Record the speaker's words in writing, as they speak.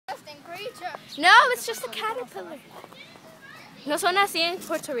No, it's just a caterpillar. ¿No son así en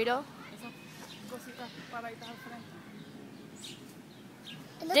Puerto Rico?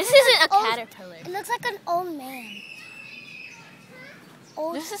 This isn't a caterpillar. It looks like an old man.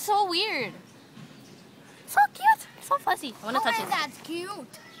 This is so weird. So cute. It's so fuzzy. I want to touch it. That's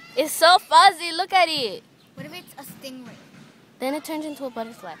cute. It's so fuzzy. Look at it. What if it's a stingray? Then it turns into a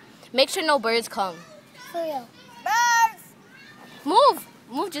butterfly. Make sure no birds come. For real. Birds! Move.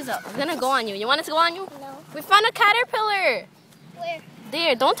 Move, Giselle. It's going to go on you. You want it to go on you? No. We found a caterpillar. Where?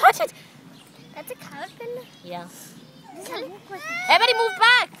 There. Don't touch it. That's a caterpillar? Yeah. Like Everybody move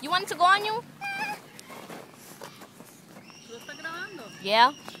back. You want it to go on you?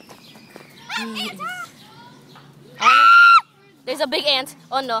 Yeah. There's a big ant.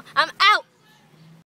 Oh no. I'm out.